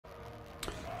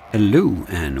Hello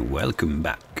and welcome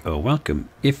back, or welcome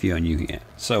if you're new here.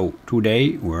 So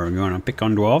today we're gonna pick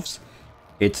on dwarves.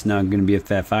 It's not gonna be a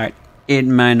fair fight. It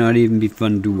might not even be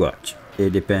fun to watch.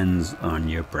 It depends on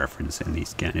your preference and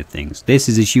these kind of things. This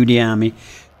is a shooty army.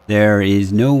 There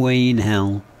is no way in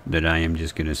hell that I am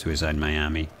just gonna suicide my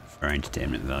army for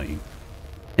entertainment value.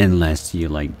 Unless you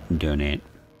like donate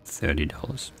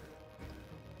 $30.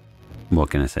 What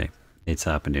can I say? It's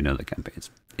happened in other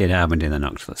campaigns. It happened in the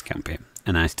Noctilus campaign,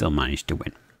 and I still managed to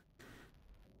win.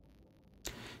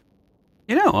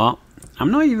 You know what?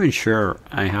 I'm not even sure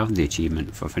I have the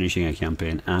achievement for finishing a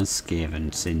campaign as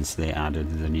Skaven since they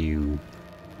added the new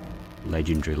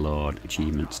Legendary Lord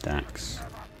achievement stacks.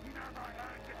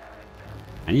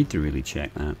 I need to really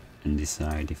check that and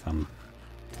decide if I'm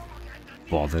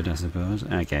bothered, I suppose.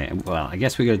 Okay, well, I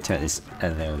guess we're going to take this a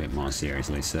little bit more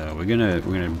seriously. So we're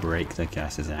gonna break the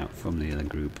casters out from the other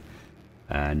group,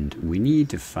 and we need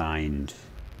to find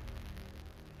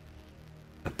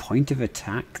a point of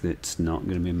attack that's not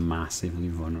going to be massively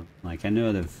vulnerable. Like, I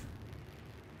know they've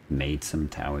made some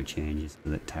tower changes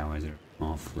so that towers are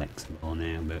more flexible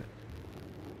now, but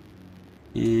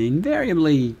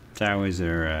invariably towers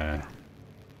are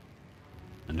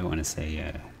I don't want to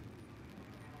say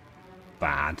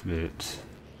bad, but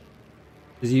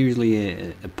there's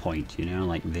usually a point, you know,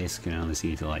 like this can only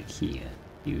see to like here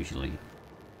usually,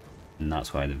 and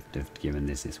that's why they've given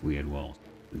this weird wall.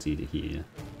 It's either here,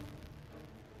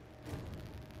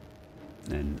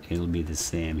 and it'll be the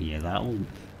same here.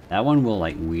 That one will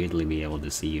like weirdly be able to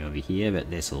see over here,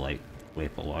 but this will like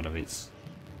flip a lot of its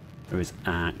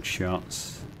arc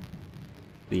shots.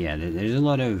 But yeah, there's a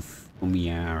lot of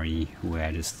umiari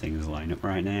weirdest things lined up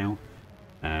right now.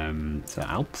 So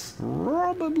I'll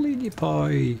probably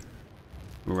deploy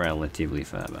relatively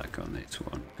far back on this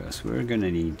one, because we're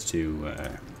gonna need to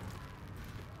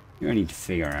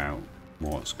figure out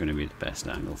what's gonna be the best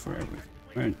angle for everything.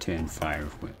 We're gonna turn fire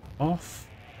off,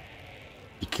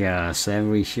 because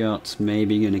every shot's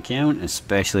maybe gonna count,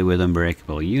 especially with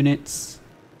unbreakable units.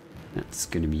 That's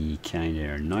gonna be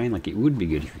kinda annoying. Like, it would be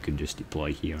good if we could just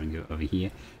deploy here and go over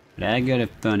here, but I got a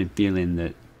funny feeling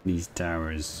that these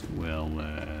towers will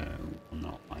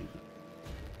not like it.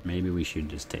 Maybe we should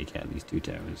just take out these two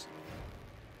towers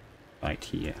right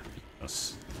here,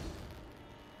 because,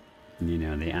 you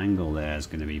know, the angle there is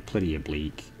going to be pretty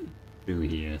oblique through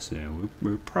here, so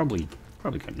we're probably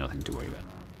got nothing to worry about.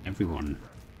 Everyone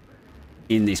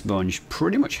in this bunch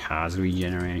pretty much has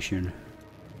regeneration.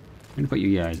 I'm going to put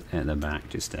you guys at the back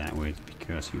to start with,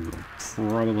 because you will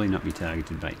probably not be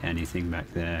targeted by anything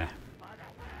back there.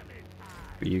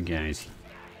 But you guys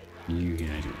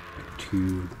are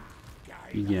two.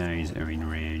 You guys are in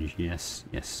range. Yes.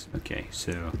 Okay.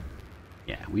 So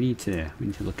yeah, we need to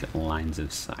look at lines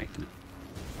of sight.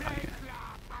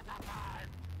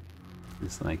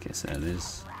 It's like I said,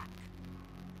 there's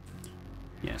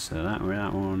So that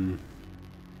one.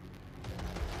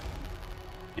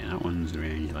 Yeah, that one's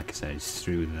range. Like I said, it's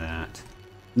through that.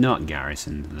 Not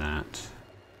garrisoned that.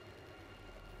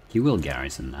 He will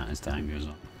garrison that as time goes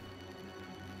on.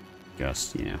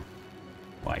 Just, you know,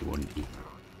 why wouldn't he?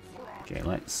 Okay,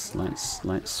 let's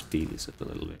speed this up a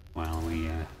little bit while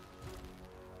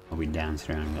we dance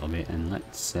around a little bit, and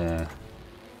let's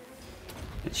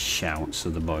shout so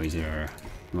the boys are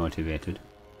motivated.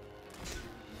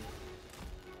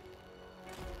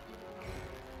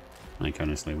 Like,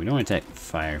 honestly, we don't want to take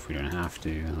fire if we don't have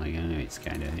to. Like, I know it's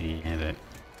kind of, yeah, but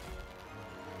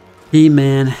hey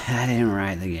man, I didn't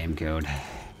write the game code.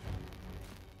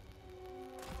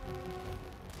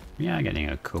 Yeah, getting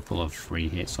a couple of free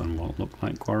hits on what look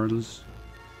like quarrels.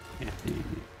 Yeah, there you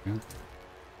go.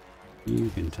 You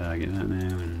can target that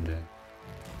now, and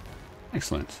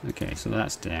excellent. Okay, so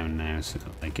that's down now. So,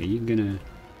 like, are you gonna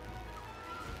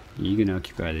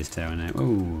occupy this tower now?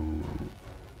 Oh,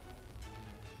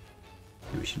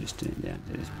 we should just turn it down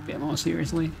to this a bit more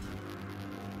seriously.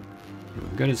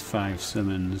 We've got his 5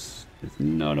 summons. It's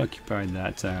not occupied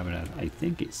that tower, but I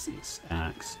think it's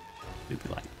axe. It'd be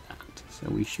like that. So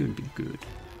we should be good.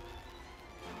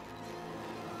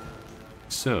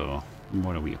 So,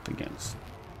 what are we up against?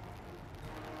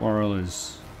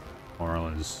 Quarrelers.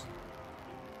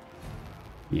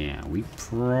 Yeah, we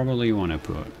probably want to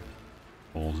put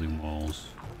holes in walls.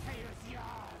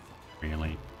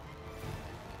 Really?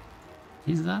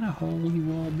 Is that a holy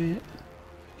wall bit?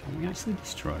 Can we actually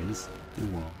destroy this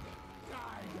wall?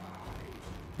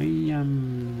 I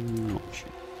am not sure.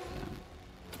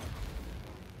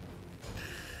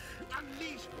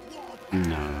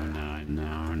 No.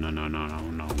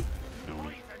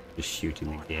 Just shooting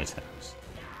the gatehouse.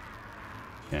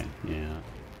 Okay, yeah.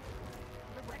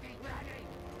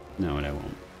 No, I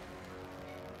won't.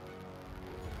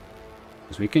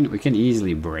 Because we can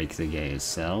easily break the gate's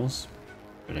cells,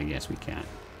 but I guess we can't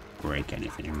break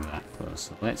anything that close.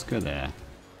 So let's go there.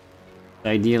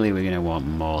 Ideally, we're going to want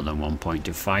more than one point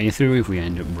to fire through if we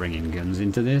end up bringing guns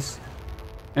into this.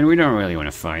 And we don't really want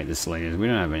to fight the Slayers. We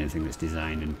don't have anything that's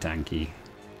designed and tanky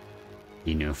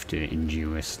enough to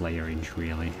endure Slayerage,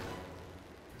 really.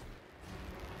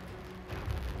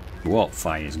 What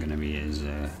fire is going to be his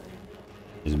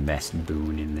best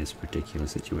boon in this particular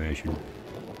situation.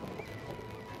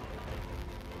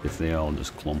 If they all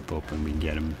just clump up and we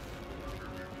get them.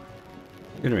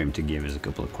 Good of him to give us a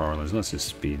couple of quarrelers. Let's just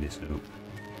speed this up.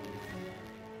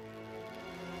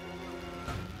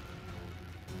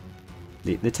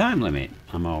 The time limit,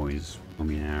 I'm always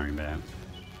umming about.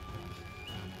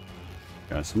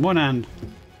 Got on one hand,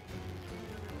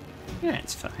 yeah,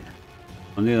 it's fine.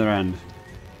 On the other hand,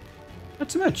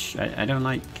 not so much. I don't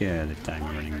like the time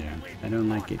running down. I don't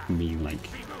like it being like,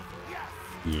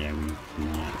 yeah, we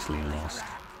actually lost.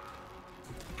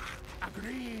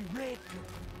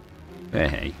 But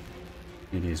hey,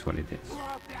 it is what it is.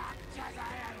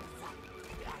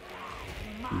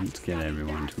 Let's get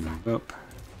everyone to move up.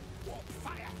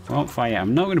 Won't fire.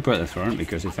 I'm not going to put the Throt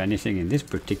because if anything in this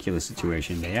particular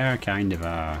situation they are kind of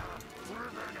our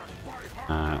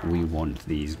we want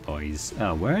these boys.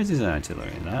 Oh, where is his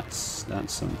artillery? That's something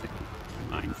to be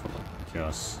mindful of,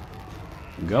 because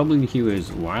Goblin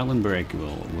Hewers, while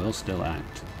unbreakable, will still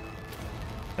act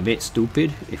a bit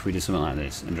stupid if we do something like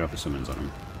this and drop a summons on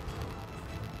them.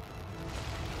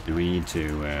 And we need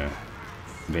to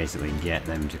basically get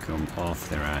them to come off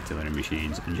their artillery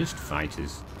machines and just fight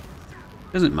us.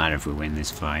 Doesn't matter if we win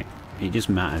this fight, it just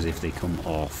matters if they come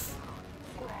off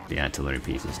the artillery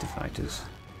pieces to fight us.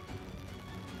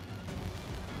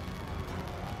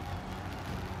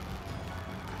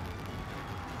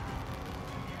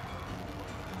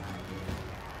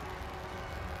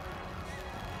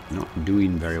 Not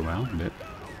doing very well, but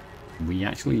we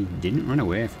actually didn't run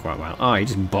away for quite a while. Oh, he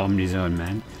just bombed his own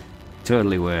men.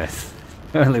 Totally worth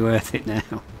it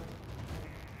now.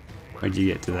 Why'd you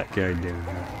get to that guy doing?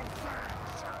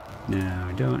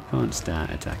 No, don't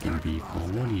start attacking people.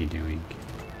 What are you doing?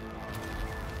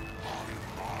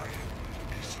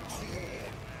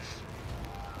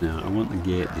 No, I want the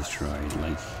gate destroyed.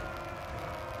 Like,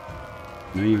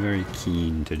 I know you're very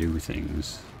keen to do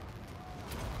things.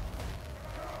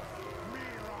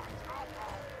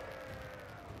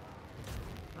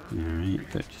 Alright,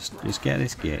 but just get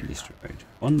this gate destroyed.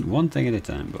 One thing at a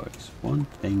time, boys. One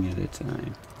thing at a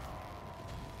time.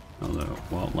 Although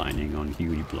wall lightning on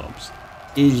huge blobs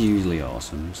is usually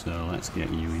awesome, so let's get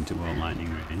you into wall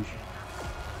lightning range.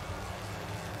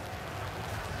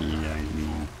 You guys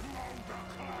mean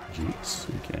jinx.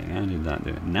 Okay, how did that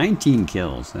do? 19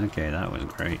 kills. Okay, that was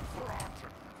great.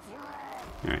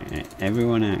 Alright,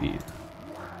 everyone out here.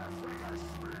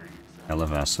 Hell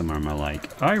of some of them are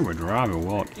like, I would rather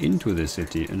walk into the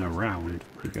city and around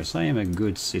because I am a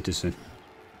good citizen.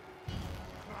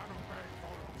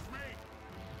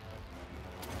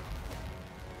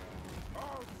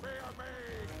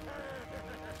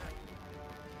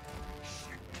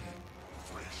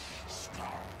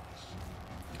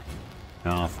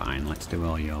 Oh, fine, let's do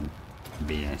all your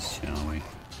BS, shall we?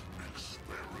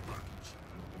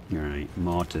 Alright,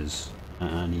 mortars.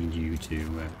 I need you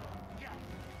to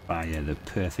fire the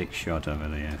perfect shot over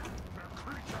there.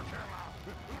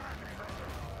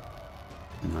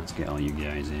 And let's get all you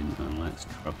guys in and let's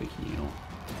drop a heal.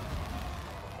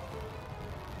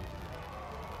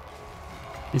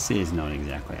 This is not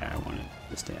exactly how I wanted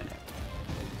to start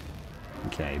out.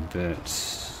 Okay, but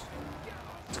it's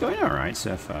going alright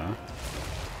so far.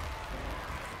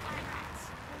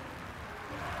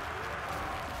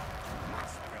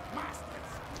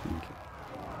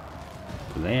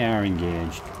 They are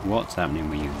engaged. What's happening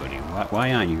with you, buddy?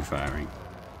 Why aren't you firing?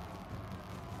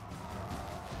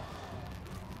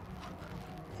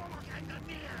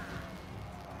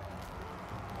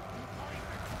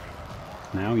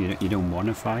 Now you don't want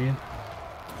to fire?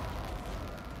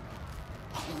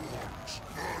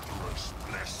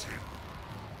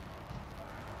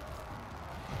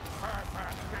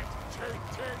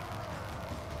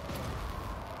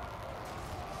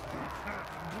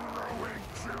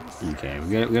 Okay,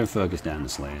 we gotta focus down the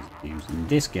Slayers teams. And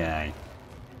this guy,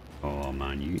 oh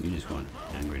man, you just want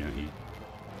angry, don't you?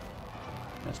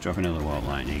 Let's drop another warp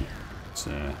lightning. It's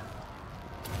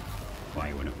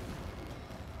why wouldn't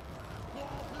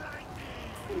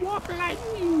warp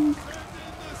lightning?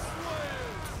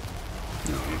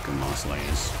 No, here come more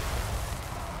Slayers.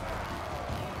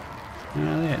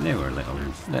 They were a little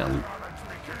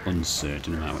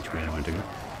uncertain about which way they wanted to go.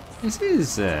 This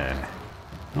is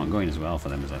Not going as well for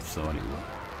them as I thought it would.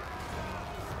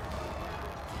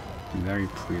 I'm very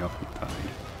preoccupied.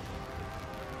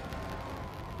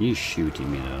 He's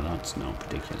shooting me though, that's not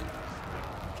particularly.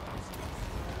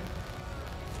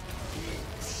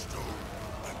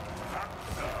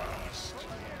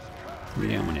 We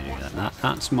don't want to do that.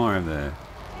 That's more of a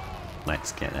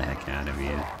let's get the heck out of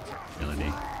here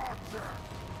ability.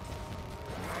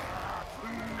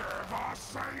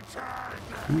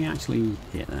 Can we actually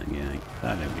hit that guy?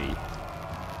 That'd be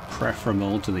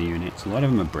preferable to the units. A lot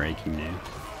of them are breaking now.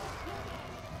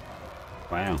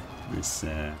 Wow, this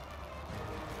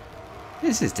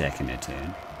is taking a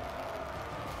turn.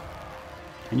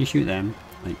 Can you shoot them?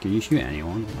 Like, can you shoot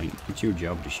anyone? Like, it's your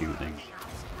job to shoot them.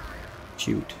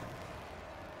 Shoot.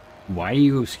 Why are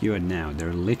you obscured now?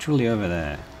 They're literally over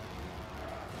there.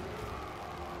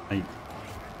 Like,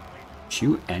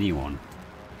 shoot anyone.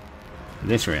 At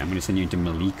this rate, I'm going to send you into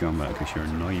melee combat because you're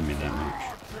annoying me that much.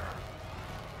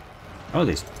 Oh,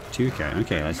 there's 2 count.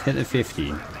 Okay, let's hit the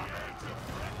 15.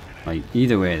 Like,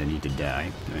 either way they need to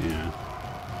die, but, you know.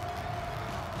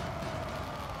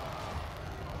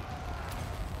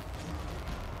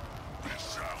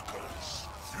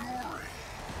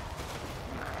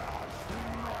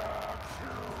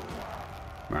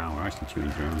 Wow, we're actually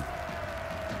chewing through them.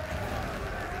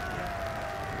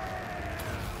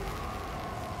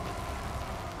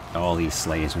 All these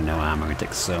slayers with no armor would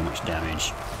take so much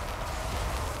damage.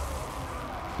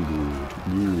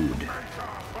 Good.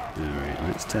 Alright,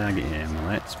 let's target him.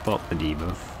 Let's pop the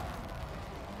debuff.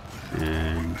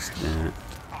 And start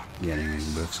getting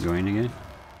his buffs going again.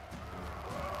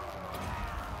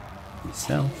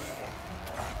 Yourself.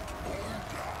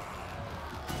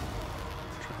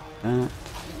 Try that.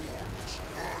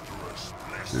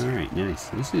 Alright, nice.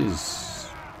 This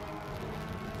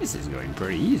is going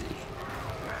pretty easy.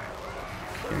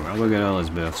 Okay, well, we'll get all his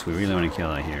buffs. We really want to kill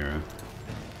that hero.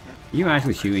 Are you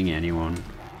actually shooting anyone?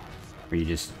 Or you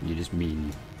just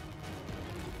mean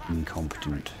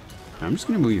incompetent? I'm just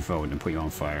gonna move you forward and put you on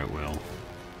fire at will.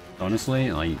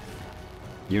 Honestly, like,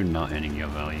 you're not earning your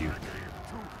value.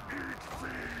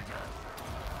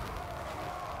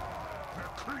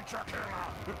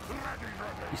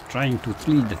 He's trying to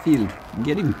flee the field.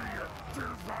 Get him!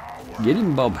 Get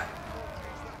him, Bob!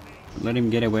 Let him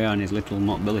get away on his little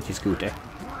mobility scooter.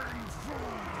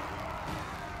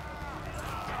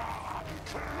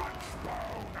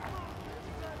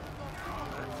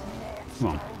 Come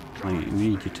on. Like, we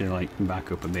need you to, like,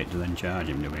 back up a bit to then charge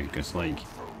him, do we? Because, like,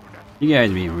 you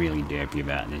guys are being really derpy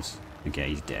about this. Okay,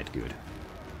 he's dead. Good.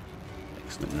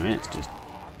 Excellent. Right, let's just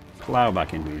plow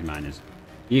back into these miners.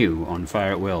 You, on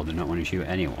fire at will, do not want to shoot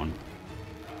anyone.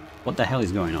 What the hell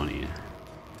is going on here?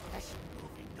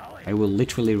 I will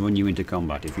literally run you into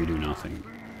combat if you do nothing.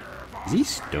 Is he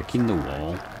stuck in the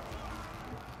wall?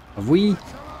 Have we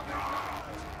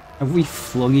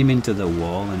flung him into the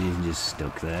wall and he's just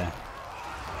stuck there?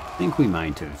 I think we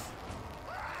might have.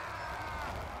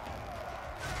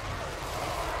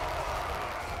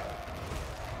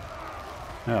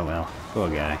 Oh well, poor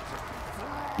guy.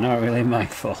 Not really my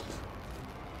fault.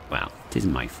 Well, it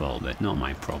isn't my fault, but not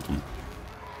my problem.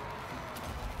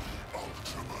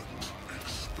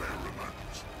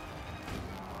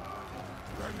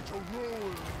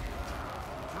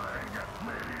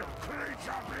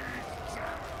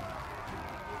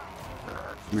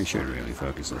 We should really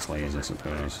focus on Slayers, I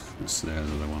suppose. Those are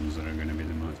the ones that are going to be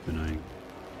the most benign.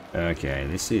 Okay,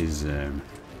 this is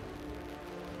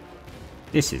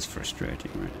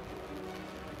frustrating, right?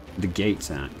 The gates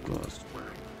aren't closed.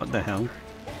 What the hell?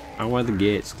 How are the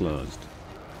gates closed?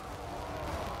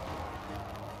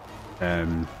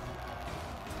 Oh,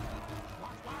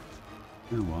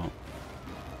 what?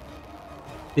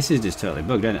 This is just totally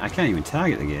bugged, isn't it? I can't even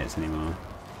target the gates anymore.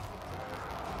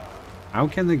 How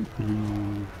can the...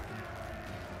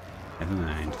 Never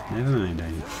mind,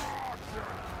 Daniel.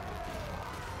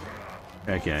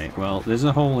 Okay, well, there's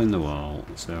a hole in the wall,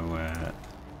 so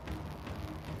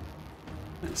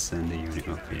let's send the unit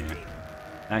up here.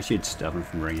 That should stop him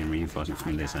from bringing reinforcements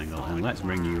from this angle, and let's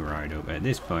bring you right up. At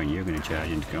this point, you're going to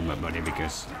charge into combat, buddy,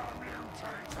 because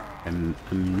I'm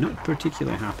not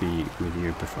particularly happy with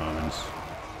your performance.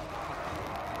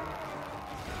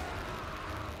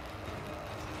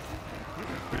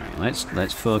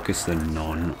 Let's focus the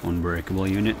non-unbreakable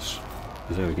units,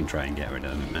 so we can try and get rid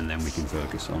of them, and then we can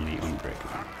focus on the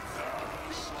unbreakable.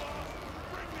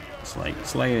 It's like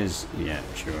Slayers, yeah,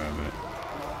 sure, but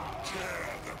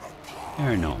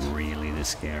they're not really the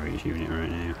scariest unit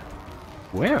right now.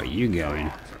 Where are you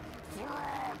going?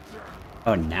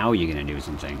 Oh, now you're gonna do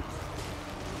something.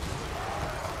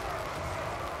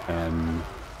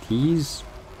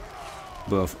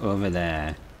 both over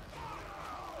there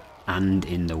and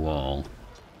in the wall.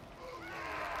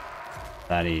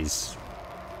 That is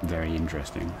very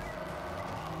interesting.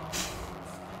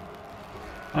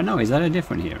 Oh no, is that a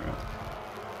different hero?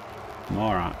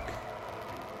 Morak.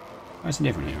 Oh, it's a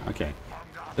different hero, okay.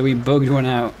 So we bugged one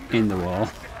out in the wall.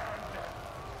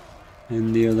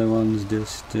 And the other one's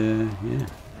just, yeah.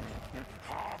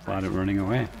 Glad at running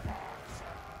away.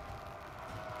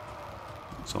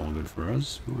 It's all good for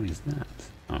us. What is that?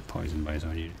 Oh, poisoned by his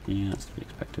own unit. Yeah, that's to be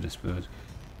expected, I suppose.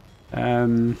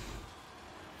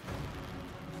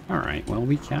 Alright, well,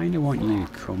 we kind of want you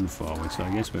to come forward, so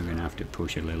I guess we're going to have to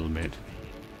push a little bit.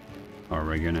 Or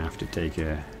we're going to have to take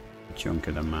a chunk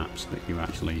of the map so that you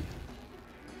actually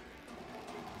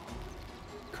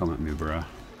come at me, bruh.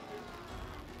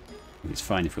 It's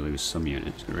fine if we lose some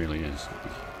units, it really is.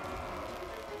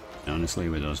 Honestly,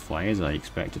 with those flyers, I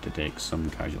expected to take some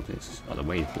casualties. Oh, the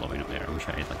wave's blowing up there. I wish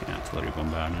I had like an artillery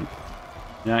bombardment.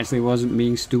 It actually wasn't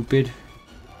being stupid.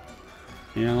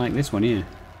 You know, like this one here.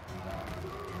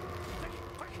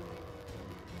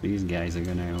 These guys are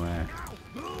gonna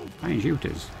try and shoot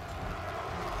us.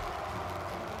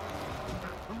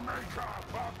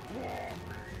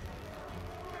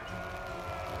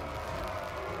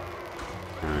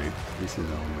 Alright, this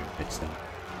is all weird bits then.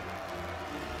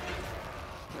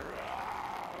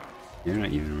 You're not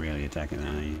even really attacking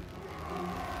that, are you?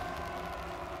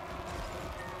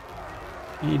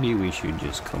 Maybe we should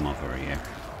just come over here.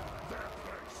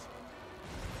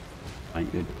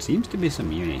 Like, there seems to be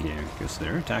some unit here, because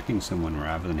they're attacking someone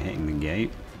rather than hitting the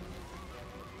gate.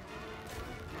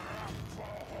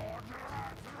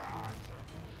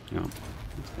 Oh,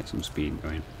 let's get some speed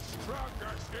going.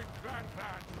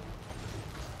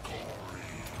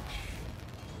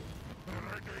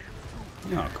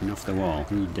 Oh, coming off the wall.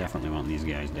 We definitely want these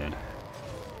guys dead.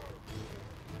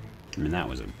 I mean, that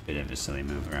was a bit of a silly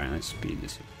move. Alright, let's speed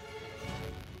this up.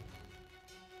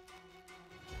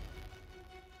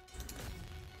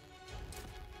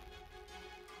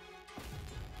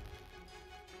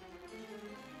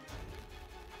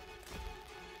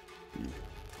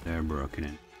 They're broken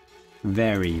in.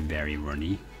 Very, very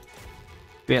runny.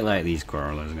 Bit like these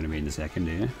Corollas are going to be in the second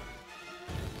here.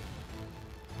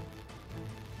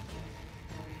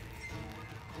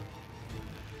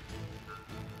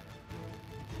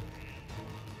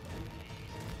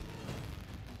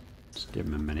 Just give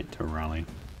them a minute to rally.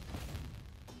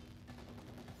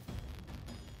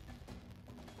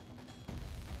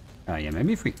 Oh yeah,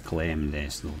 maybe if we claim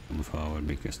this, they'll come forward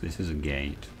because this is a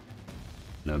gate.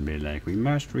 They'll be like, we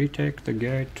must retake the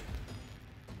gate.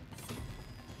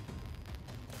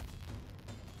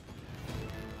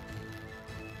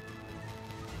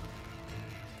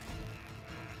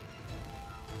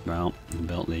 Well, I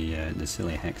built the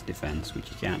silly hex defense, which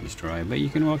you can't destroy, but you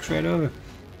can walk straight over.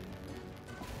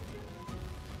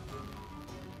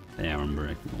 They are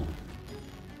unbreakable.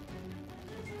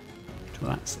 So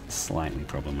that's slightly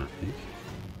problematic.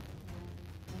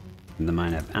 And they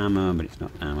might have ammo, but it's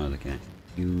not ammo they can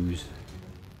use.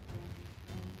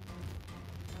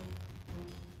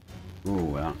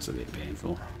 Oh, that's a bit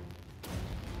painful.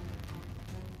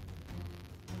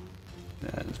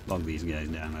 Let's bog these guys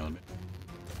down a little bit.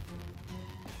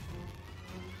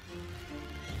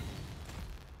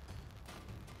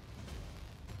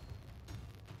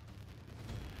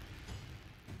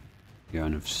 Got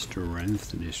enough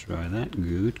strength to destroy that.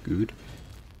 Good, good.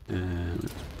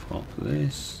 Let's pop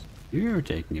this. You're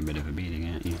taking a bit of a beating,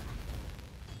 aren't you?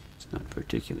 It's not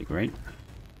particularly great.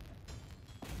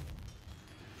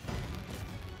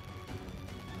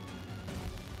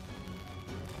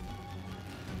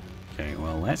 Okay,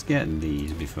 well, let's get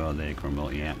these before they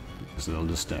crumble. Yeah, because they'll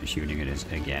just start shooting at us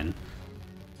again.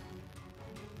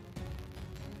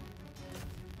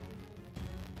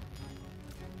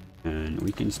 And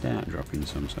we can start dropping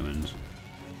some summons.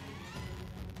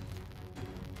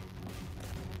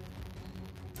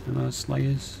 Are those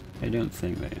slayers? I don't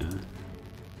think they are.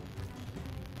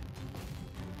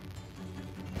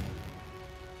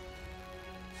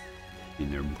 I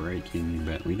mean, they're breaking,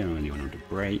 but we don't really want them to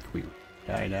break. We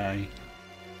die.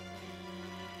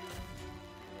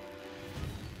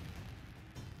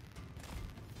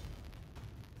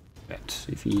 But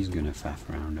if he's gonna faff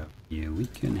around up here, we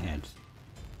can head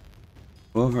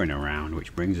over and around,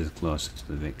 which brings us closer to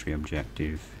the victory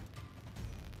objective.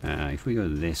 If we go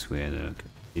this way, though,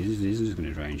 this is going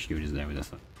to try and shoot us there with a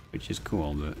thought, which is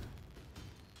cool, but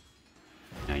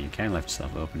now you kind of left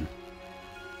yourself open.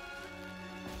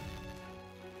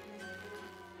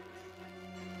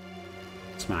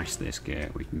 Smash this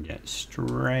gate, we can get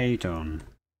straight on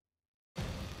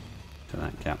to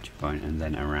that capture point and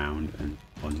then around and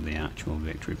towards the actual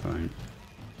victory point.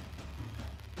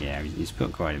 Yeah, he's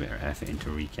put quite a bit of effort into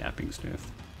recapping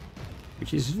stuff,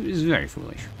 which is very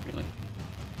foolish, really.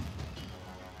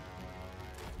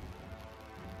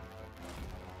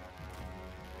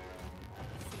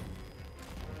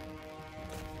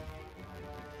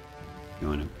 You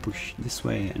want to push this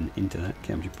way and into that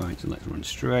capture point, so let's run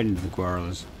straight into the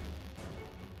Quarrelers.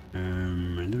 Are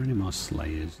there any more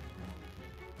Slayers?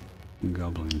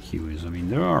 Goblin Queuers. I mean,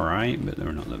 they're alright, but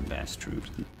they're not the best troops.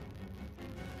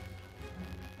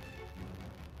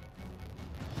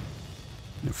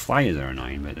 The Flyers are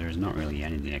annoying, but there's not really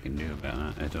anything I can do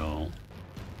about that at all.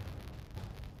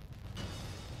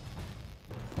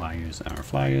 Flyers are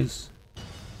Flyers.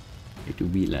 It will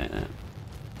be like that.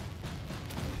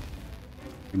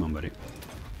 Come on, buddy.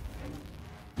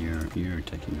 You're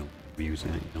taking up views,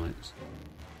 aren't you, Alex?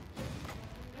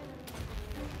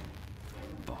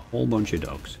 A whole bunch of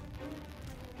dogs.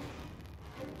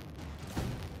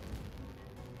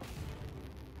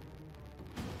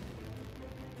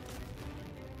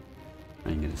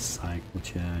 I'm gonna cycle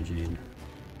charge in.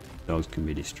 Dogs can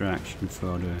be distraction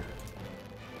fodder.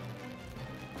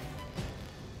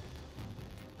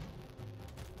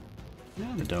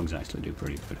 Yeah, the dogs actually do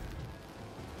pretty good.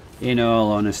 In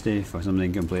all honesty, for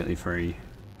something completely free.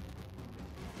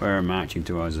 We're marching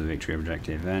towards the victory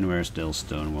objective, and we're still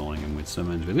stonewalling them with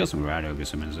summons. We've got some Rad Ogre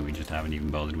summons that we just haven't even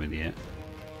bothered with yet.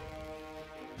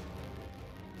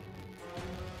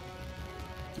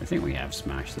 I think we have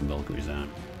smashed the bulk of his arm.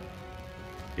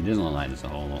 It doesn't look like there's a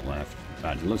whole lot left. In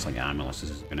fact, it looks like armor losses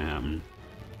is going to happen.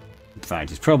 In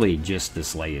fact, it's probably just the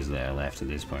Slayers that are left at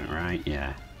this point, right?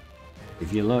 Yeah.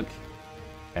 If you look,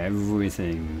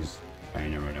 everything's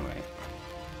trying to run away.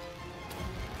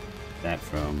 That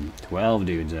from 12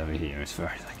 dudes over here, as far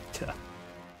as I can tell.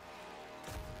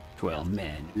 12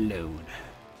 men alone.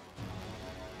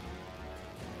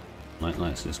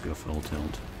 Let's just go full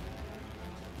tilt.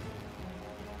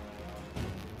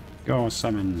 Your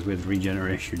summons with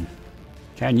regeneration.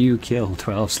 Can you kill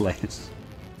 12 Slayers?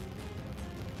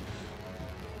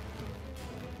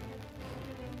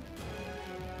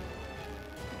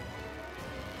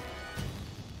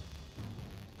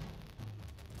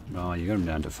 Oh, you got him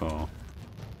down to 4.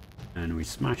 And we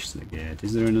smashed the gate.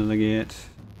 Is there another gate?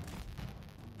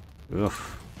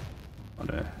 Oof. What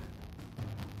a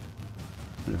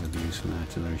bit of abuse from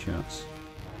artillery shots.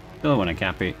 Still want to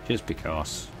cap it, just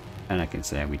because. And I can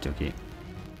say we took it.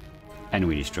 And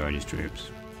we destroyed his troops.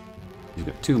 He's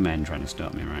got 2 men trying to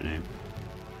stop me right now.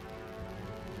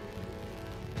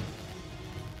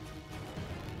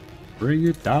 Bring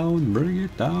it down, bring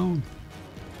it down.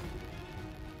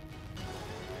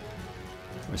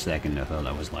 For a second I thought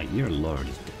I was like, your lord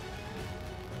is dead.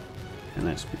 And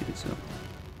let's speed this up.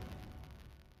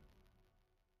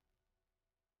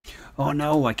 Oh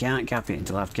no, I can't cap it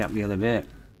until I've capped the other bit.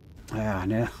 Ah,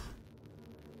 no.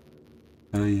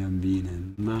 I am being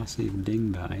a massive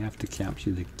dingbat. I have to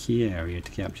capture the key area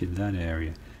to capture that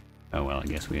area. Oh well, I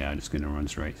guess we are just going to run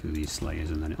straight through these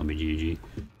Slayers and then it'll be GG.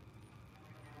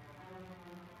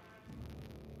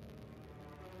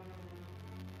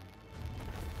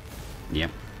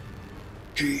 Yep.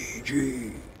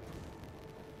 GG.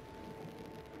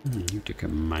 You took a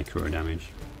micro damage.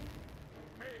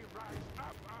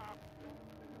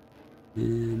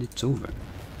 And it's over.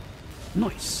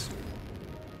 Nice.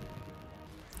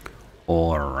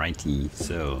 Alrighty,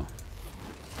 so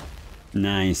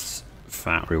nice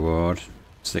fat reward,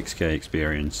 6k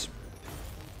experience,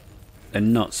 a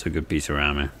not so good piece of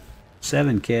armor,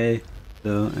 7k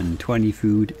though, and 20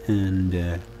 food,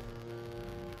 and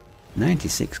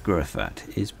 96 growth fat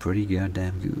is pretty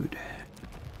goddamn good.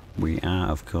 We are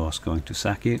of course going to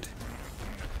sack it.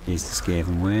 Here's the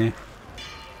Skaven way.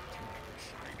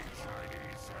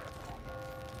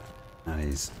 That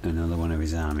is another one of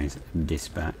his armies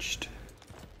dispatched.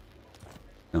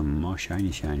 Some more shiny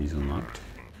shinies unlocked.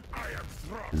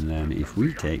 And then if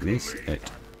we take this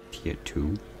at tier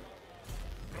 2,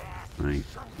 right,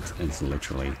 it's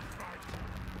literally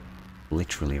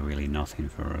really nothing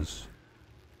for us.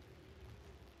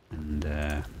 And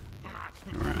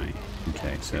right,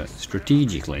 okay, so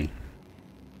strategically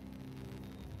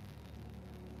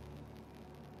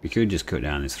we could just cut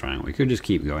down this flank. We could just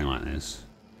keep going like this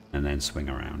and then swing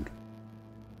around.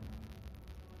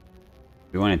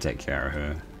 We want to take care of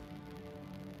her.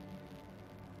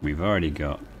 We've already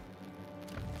got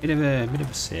a bit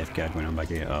of a safeguard going on back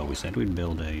here. Oh, we said we'd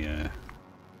build a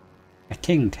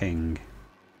ting.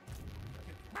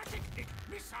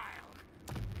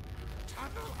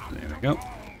 There we go.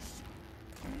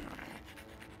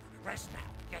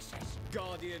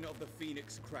 Guardian of the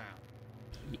Phoenix Crown.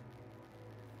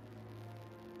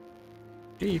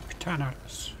 Deep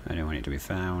tunnels. I don't want it to be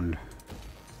found.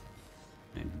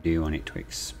 I do want it to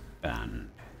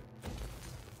expand.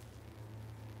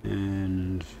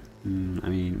 And I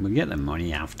mean, we'll get the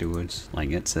money afterwards.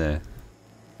 Like it's a,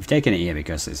 we've taken it here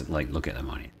because it's like, look at the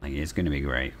money. Like it's going to be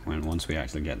great when once we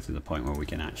actually get to the point where we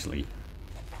can actually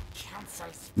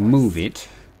move it,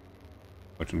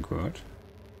 quote unquote.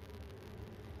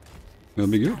 Will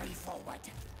be good.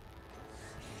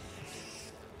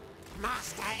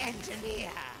 Master engineer,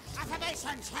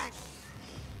 affirmation check.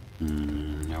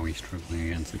 Are we struggling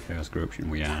against the chaos corruption?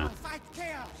 We are. Fight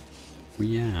chaos.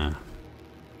 We are.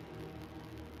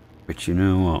 But you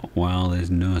know what? While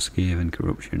there's no Skaven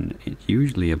corruption, it's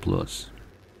usually a plus.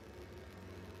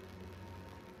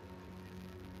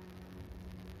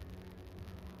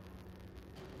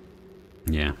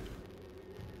 Yeah.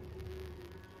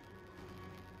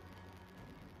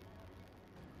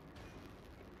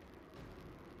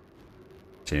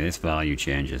 See, this value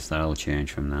changes. That'll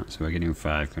change from that. So we're getting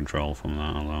 5 control from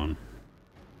that alone.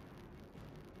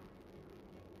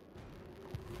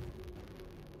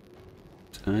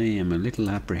 I am a little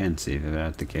apprehensive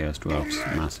about the Chaos Dwarfs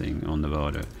massing on the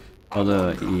border.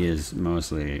 Although he is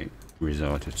mostly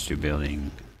resorted to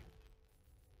building,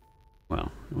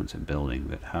 well, I won't say building,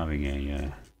 but having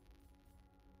a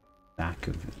stack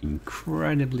of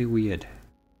incredibly weird.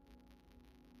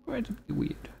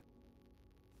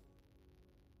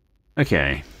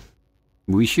 Okay.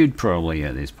 We should probably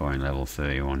at this point, level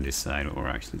 31, decide what we're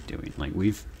actually doing. Like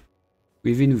we've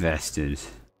invested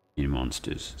in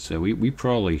monsters, so we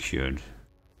probably should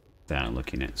start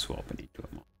looking at swapping into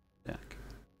a monster deck,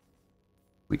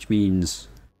 which means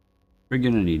we're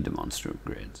gonna need the monster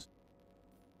upgrades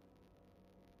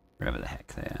wherever the heck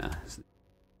they are.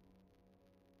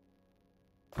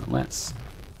 But let's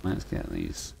get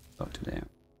these sorted out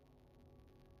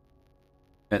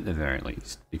at the very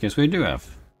least, because we do have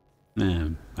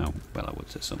oh well, I would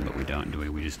say some, but we don't, do we?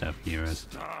 We just have heroes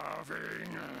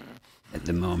at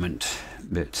the moment,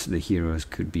 but the heroes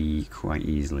could be quite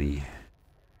easily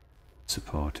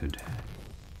supported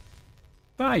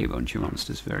by a bunch of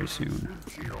monsters very soon.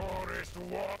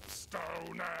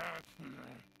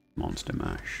 Monster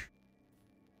mash.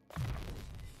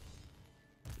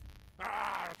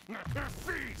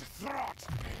 Feed Throt.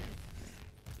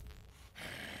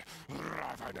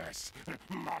 Verminous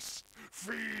must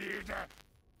feed.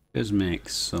 Does make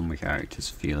some characters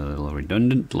feel a little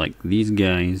redundant, like these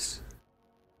guys.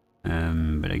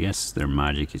 But I guess their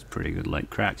magic is pretty good.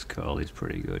 Like Crack's Call is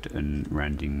pretty good, and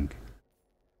Rending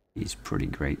is pretty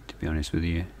great, to be honest with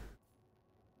you.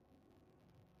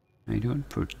 I don't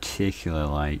particularly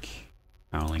like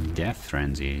Howling Death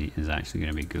Frenzy is actually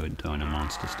going to be good on a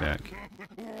monster stack.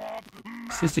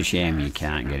 It's just a shame you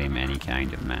can't get him any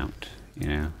kind of mount, you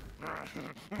know?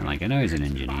 And like, I know he's an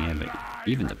engineer, but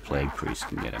even the Plague Priest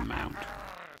can get a mount.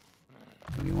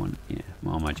 What do you want? Yeah,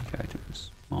 more magic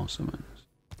items, more summons.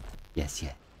 Yes,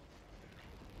 yeah.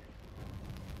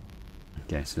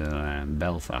 Okay, so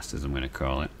Belfast, as I'm going to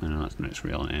call it. I know that's not its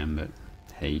real name, but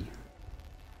hey,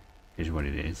 here's what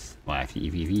it is. Well, if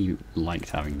you liked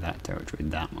having that territory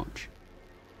that much,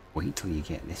 wait till you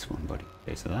get this one, buddy.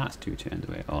 Okay, so that's 2 turns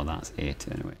away. Oh, that's a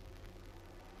turn away.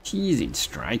 She's in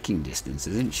striking distance,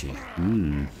 isn't she?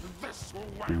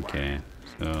 Okay,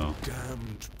 so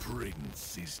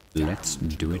let's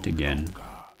do it again.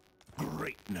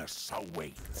 Greatness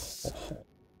awaits.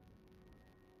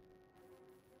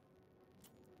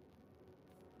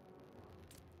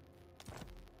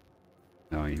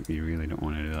 Oh, you really don't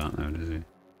want to do that though, does he?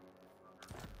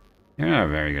 You're not a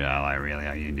very good ally, really,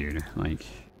 are you, dude? Like,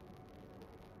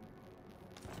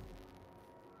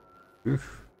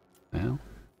 oof. Well,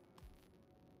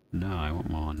 no, I want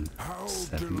more than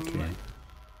 7k.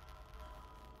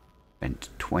 Spent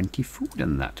 20 food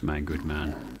on that, my good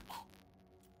man.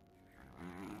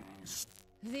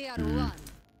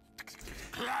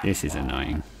 This is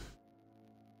annoying.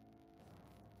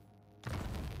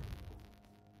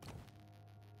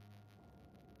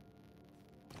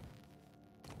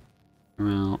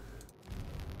 Well,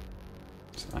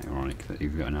 it's ironic that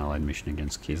you've got an allied mission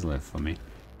against Kislev for me.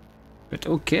 But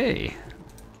okay.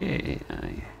 Okay,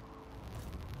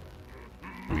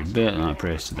 we burnt my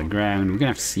press to the ground. We're gonna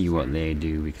have to see what they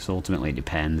do, because ultimately it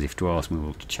depends if dwarves move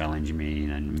up to challenge me,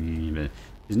 and but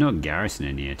there's no garrison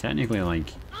in here. Technically,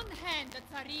 like,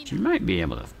 she might be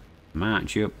able to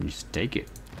march up and just take it,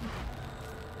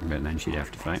 but then she'd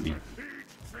have to fight me.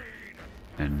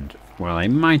 And while I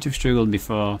might have struggled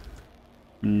before,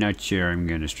 not sure I'm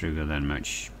gonna struggle that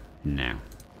much now.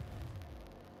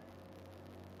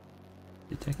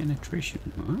 You take an attrition.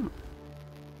 Oh.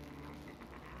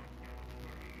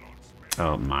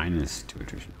 Oh, minus 2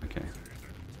 attrition. Okay.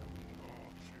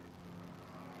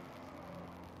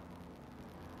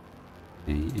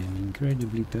 I am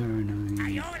incredibly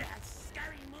paranoid.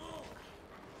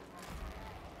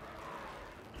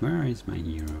 Where is my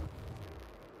hero?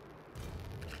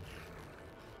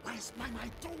 Where's my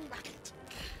doom racket?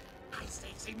 I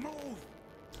say move.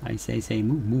 I say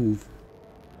move, move.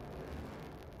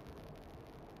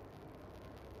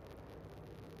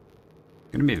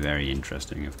 Gonna be very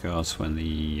interesting, of course, when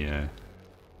the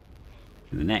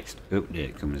next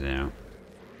update comes out.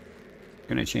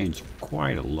 Gonna change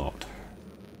quite a lot.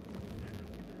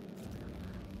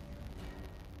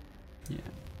 Yeah,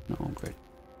 not upgrade.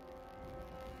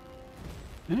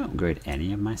 I don't upgrade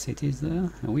any of my cities though.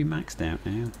 Are we maxed out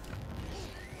now?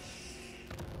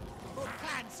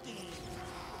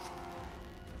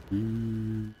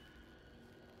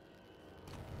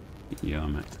 You're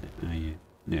maxed out, are you?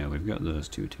 No, we've got those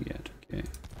two to get, okay.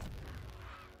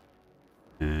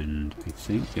 And I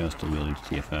think you're still building to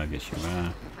tier 5, yes you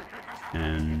are.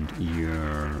 And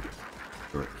you're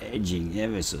edging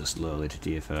ever so slowly to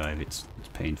tier 5, it's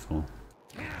painful.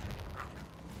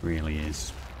 Really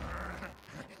is.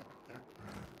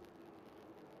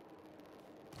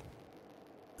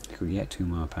 Could we get 2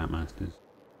 more Pack Masters?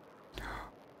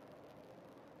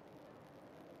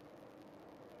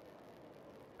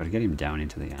 Gotta get him down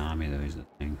into the army though is the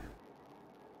thing.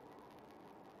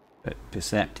 But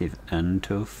perceptive and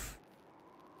tough.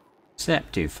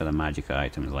 Perceptive for the magic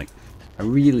items, like I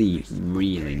really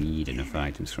need enough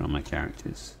items from my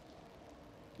characters.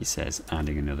 He says,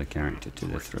 adding another character to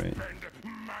the thread.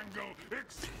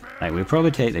 Like we'll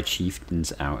probably take the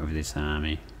chieftains out of this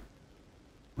army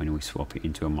when we swap it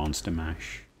into a monster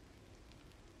mash.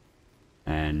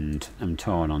 And I'm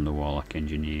torn on the warlock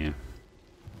engineer.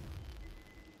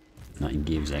 That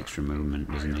gives extra movement,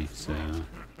 doesn't he? So,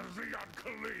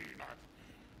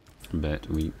 but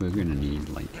we're gonna need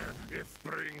like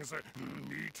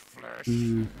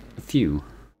a few.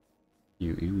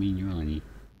 You mean you only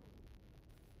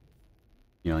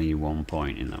need 1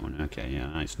 point in that one? Okay,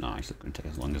 yeah, it's nice. It's gonna take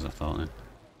as long as I thought then.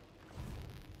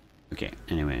 Okay,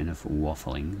 anyway, enough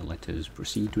waffling. Let us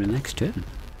proceed to the next turn.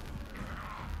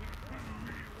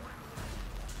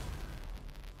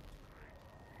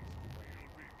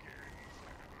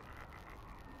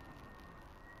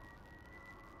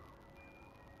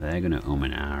 They're gonna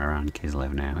and ah around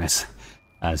Kislev now as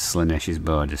Slanesh's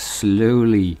border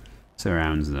slowly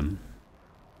surrounds them.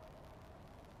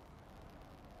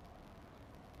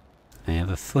 I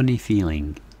have a funny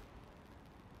feeling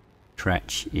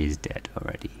Tretch is dead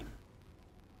already.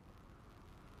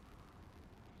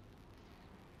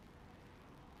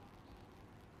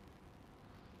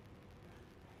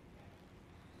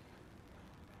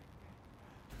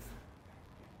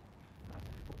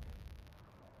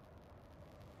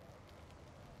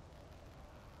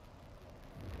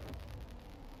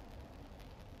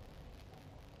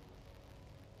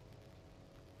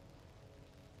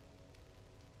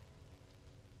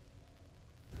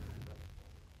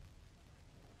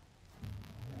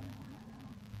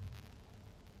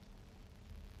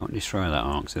 Don't destroy that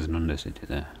orc, there's an undercity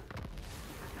there.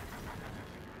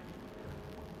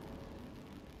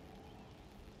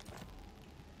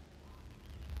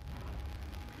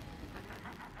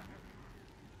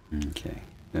 Okay,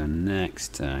 so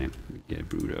next time we get a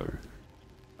brood over.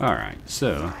 Alright,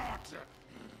 so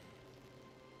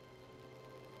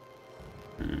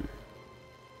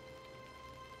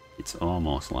it's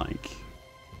almost like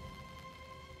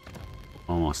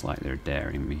they're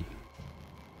daring me.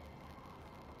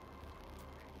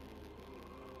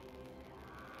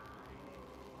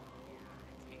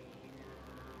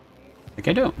 Like,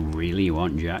 I don't really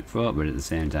want Jackfort, but at the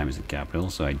same time it's a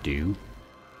capital, so I do.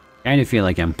 I kind of feel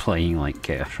like I'm playing like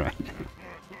Chaos right now.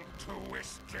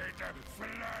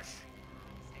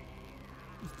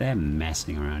 They're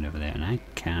messing around over there, and I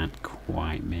can't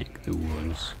quite make the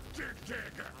woods.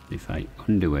 If I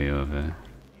underway over,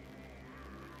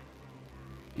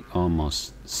 I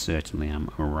almost certainly am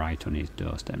right on his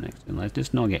doorstep next to him. Let's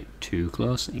just not get too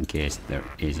close in case there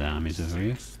is armies over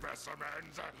here.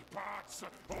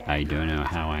 I don't know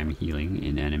how I'm healing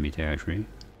in enemy territory,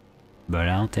 but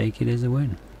I'll take it as a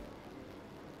win.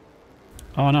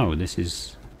 Oh no, this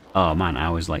is... Oh man, I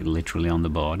was like literally on the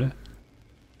border.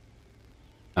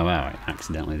 Oh wow, I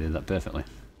accidentally did that perfectly.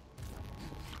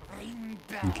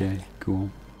 Okay,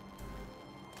 cool.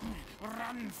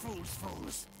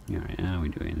 Alright, how are we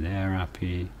doing? They're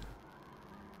happy.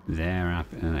 They're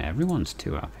happy. Everyone's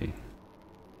too happy.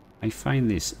 I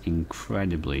find this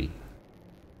incredibly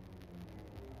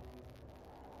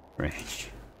strange.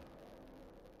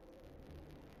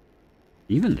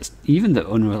 Even the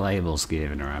unreliable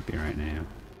Skaven are happy right now.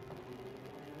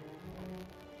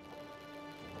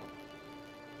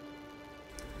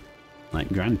 Like,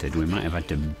 granted, we might have had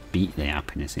to beat the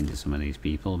happiness into some of these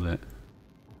people, but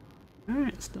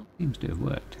alright, it still seems to have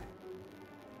worked.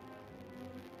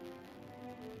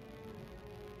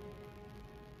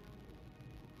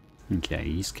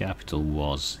 Okay, his capital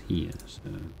was here, so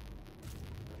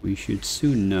we should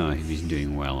soon know if he's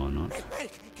doing well or not.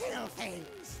 Kill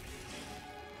things.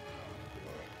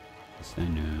 Yes, I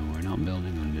know, we're not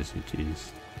building undercities.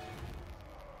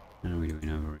 How are we doing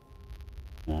over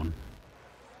one?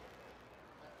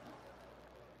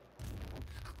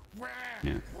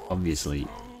 Yeah, obviously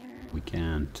we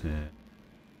can't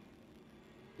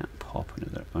pop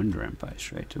another under empire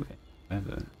straight away.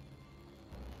 However,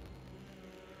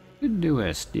 could do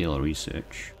a steel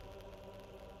research.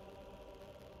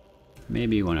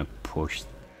 Maybe you want to push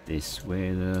this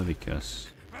way though, because,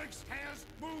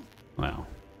 well,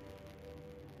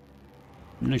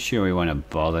 I'm not sure we want to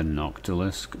bother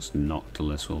Noctilus, because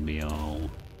Noctilus will be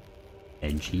all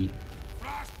edgy.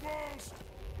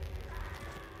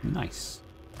 Nice.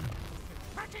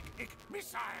 Magic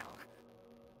missile.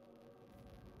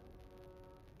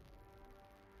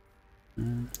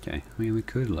 Okay, I mean we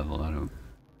could level that up.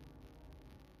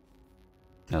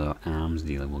 Although arms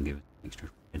dealer will give it extra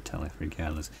intel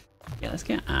regardless. Yeah, let's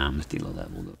get arms dealer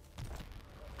leveled up.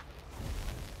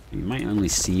 It might only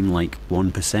seem like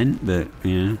 1%, but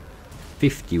yeah,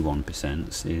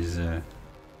 51% is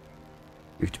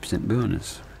 50%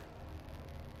 bonus.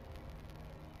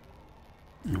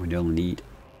 And we don't need,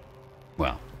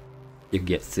 well, you can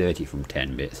get 30 from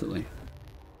 10 basically.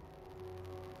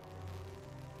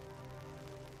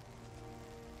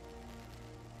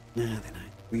 Now then,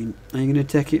 I'm going to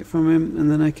take it from him and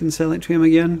then I can sell it to him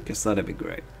again, because that'd be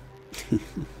great.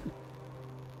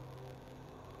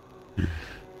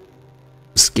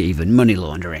 Skaven money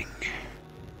laundering.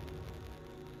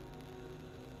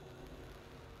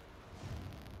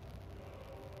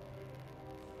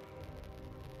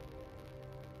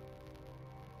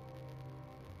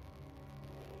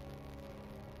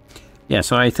 Yeah,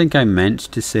 so I think I meant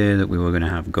to say that we were going to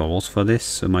have goals for this.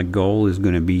 So my goal is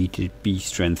going to be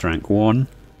strength rank 1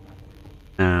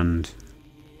 and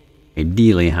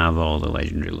ideally have all the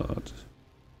legendary lords.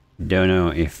 Don't know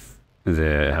if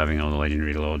having all the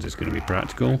legendary lords is going to be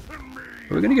practical, but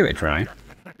we're going to give it a try.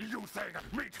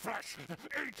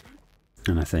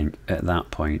 And I think at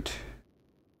that point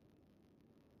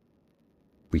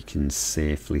we can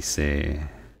safely say,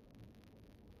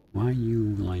 why are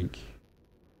you like...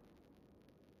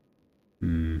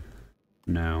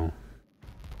 no.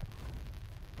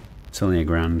 It's only a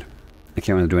grand. I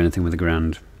can't really do anything with a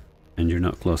grand, and you're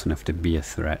not close enough to be a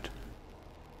threat.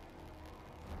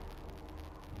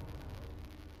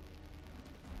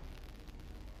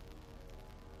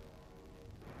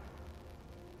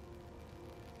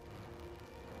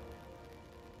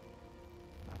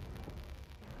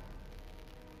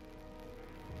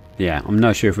 Yeah, I'm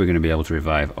not sure if we're going to be able to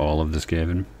revive all of the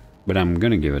Skaven, but I'm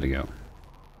going to give it a go.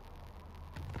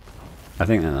 I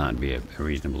think that that'd be a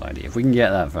reasonable idea. If we can get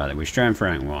that far, that we're strength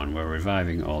rank 1, we're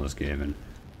reviving all the Skaven.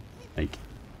 Like,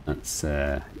 that's,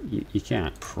 you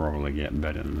can't probably get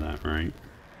better than that, right?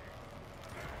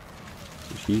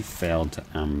 If he failed to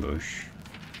ambush,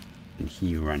 and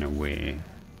he ran away,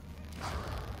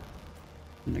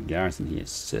 and the garrison here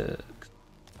sucks.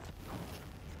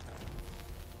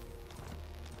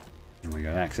 And we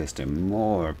got access to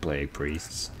more plague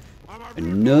priests.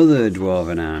 Another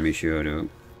dwarven army showed up.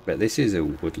 But this is a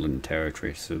woodland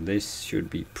territory, so this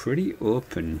should be pretty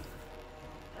open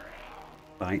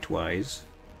fight-wise.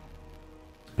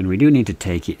 And we do need to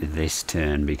take it this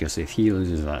turn, because if he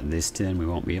loses that this turn, we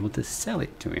won't be able to sell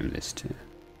it to him this turn.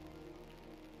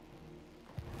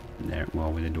 And they're at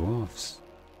war with the dwarfs.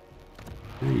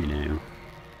 Oh, you know.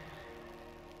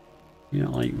 You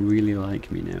don't like really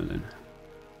like me now then.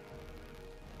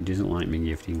 He doesn't like me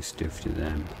gifting stuff to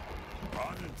them.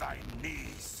 On thy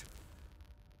knees.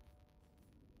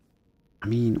 I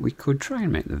mean, we could try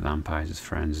and make the vampires as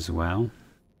friends as well.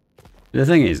 The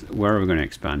thing is, where are we going to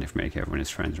expand if we make everyone as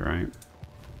friends, right?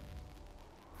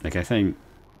 Like, I think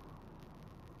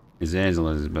Azazel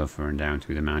as a buffer and down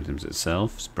through the mountains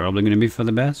itself is probably going to be for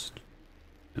the best.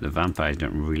 But the vampires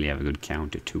don't really have a good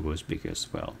counter to us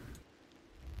because, well,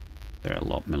 they're a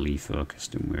lot melee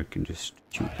focused and we can just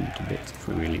shoot them to bits if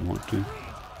we really want to.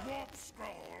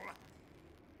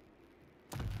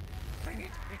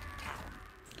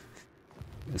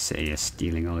 Let's say you're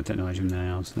stealing all the technology from there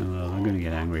else. No, well, I'm going to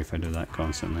get angry if I do that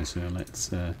constantly, so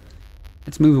let's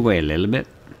move away a little bit.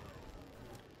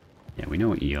 Yeah, we know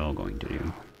what you're going to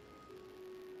do.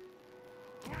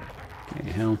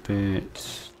 help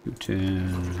it. 2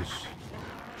 turns.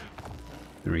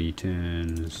 3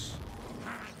 turns.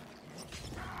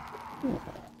 Oh.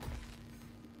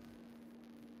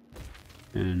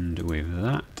 And with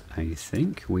that, I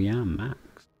think we are max.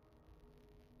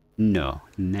 No,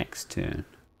 next turn.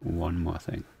 One more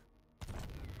thing.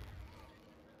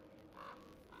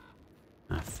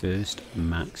 Our first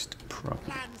maxed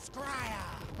property.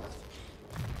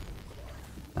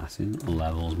 Assassin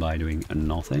levels by doing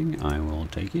nothing. I will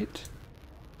take it.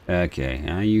 Okay,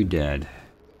 are you dead?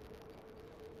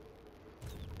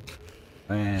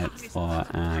 Where for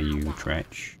are you,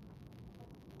 Tretch?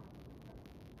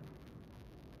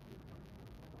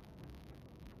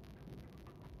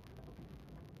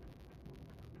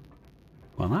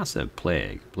 Well, that's a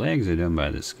plague. Plagues are done by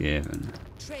the Skaven.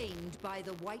 Trained by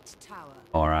the White Tower.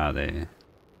 Or are they?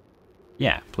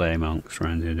 Yeah, play monks.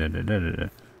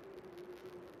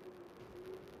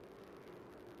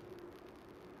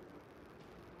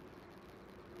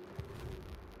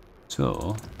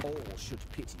 So, all should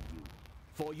pity you,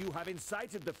 for you have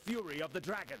incited the fury of the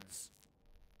dragons.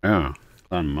 oh,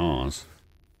 Clan Mars.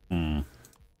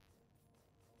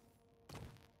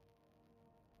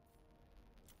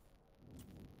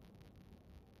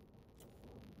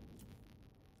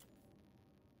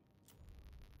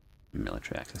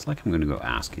 Military access. Like I'm going to go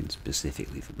asking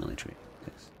specifically for military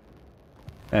access.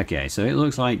 Okay, so it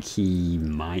looks like he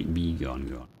might be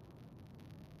gone.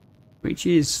 Which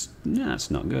is, no, that's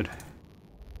not good.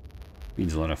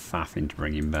 Means a lot of faffing to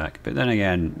bring him back. But then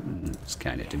again, it's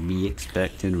kind of to be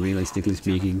expected, realistically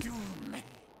speaking.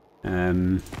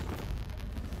 Where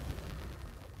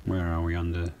are we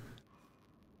on the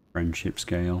friendship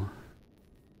scale?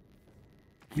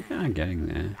 Yeah, getting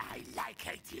there. I like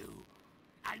you.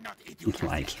 I not eat He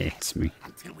like hates me.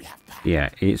 until we have done. Yeah,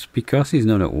 it's because he's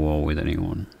not at war with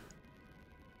anyone.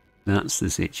 That's the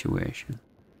situation.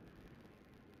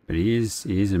 But he is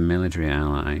a military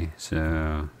ally,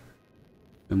 so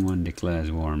someone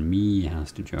declares war on me,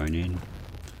 has to join in.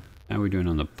 How are we doing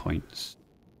on the points?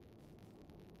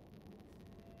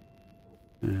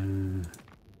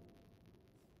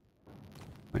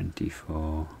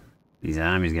 24. These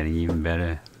armies getting even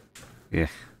better. Yeah.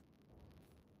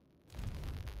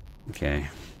 Okay.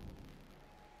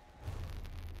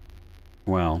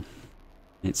 Well,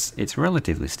 it's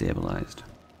relatively stabilized.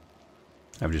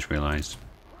 I've just realised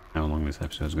how long this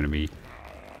episode is going to be.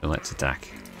 So let's attack.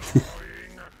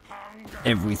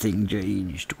 Everything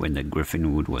changed when the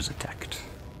Griffinwood was attacked.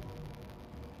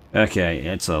 Okay,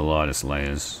 it's a lot of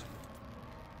slayers.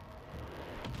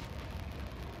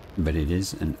 But it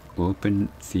is an open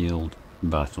field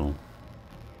battle.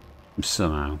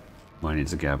 Somehow, when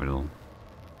it's a capital.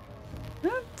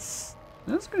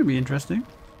 That's going to be interesting.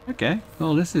 Okay,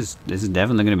 well this is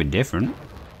definitely going to be different.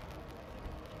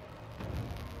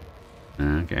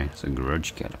 Okay, so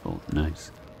grudge catapult,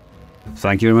 nice.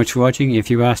 Thank you very much for watching. If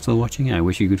you are still watching, I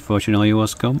wish you good fortune all your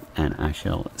wars come, and I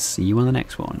shall see you on the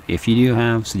next one. If you do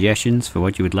have suggestions for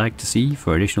what you would like to see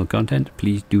for additional content,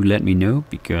 please do let me know,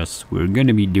 because we're going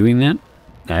to be doing that.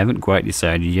 I haven't quite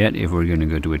decided yet if we're going to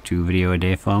go to a 2 video a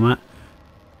day format,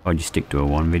 or just stick to a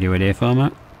 1 video a day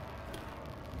format.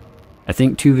 I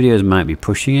think 2 videos might be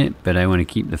pushing it, but I want to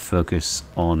keep the focus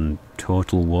on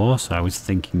Total War, so I was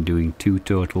thinking doing 2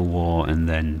 Total War and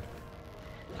then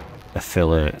a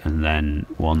filler and then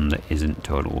one that isn't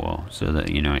Total War, so that,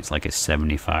 you know, it's like a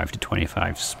 75 to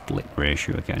 25 split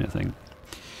ratio kind of thing.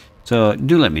 So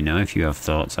do let me know if you have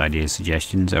thoughts, ideas,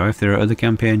 suggestions, or if there are other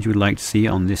campaigns you would like to see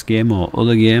on this game or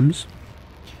other games.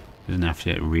 It doesn't have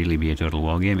to really be a Total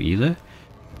War game either.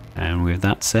 And with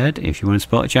that said, if you want to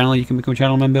support the channel, you can become a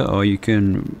channel member, or you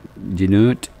can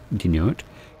donate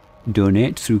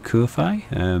through Ko-Fi.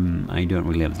 I don't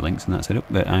really have the links in that setup,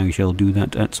 but I shall do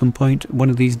that at some point one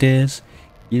of these days.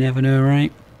 You never know,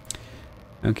 right?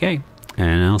 Okay,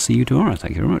 and I'll see you tomorrow.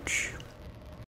 Thank you very much.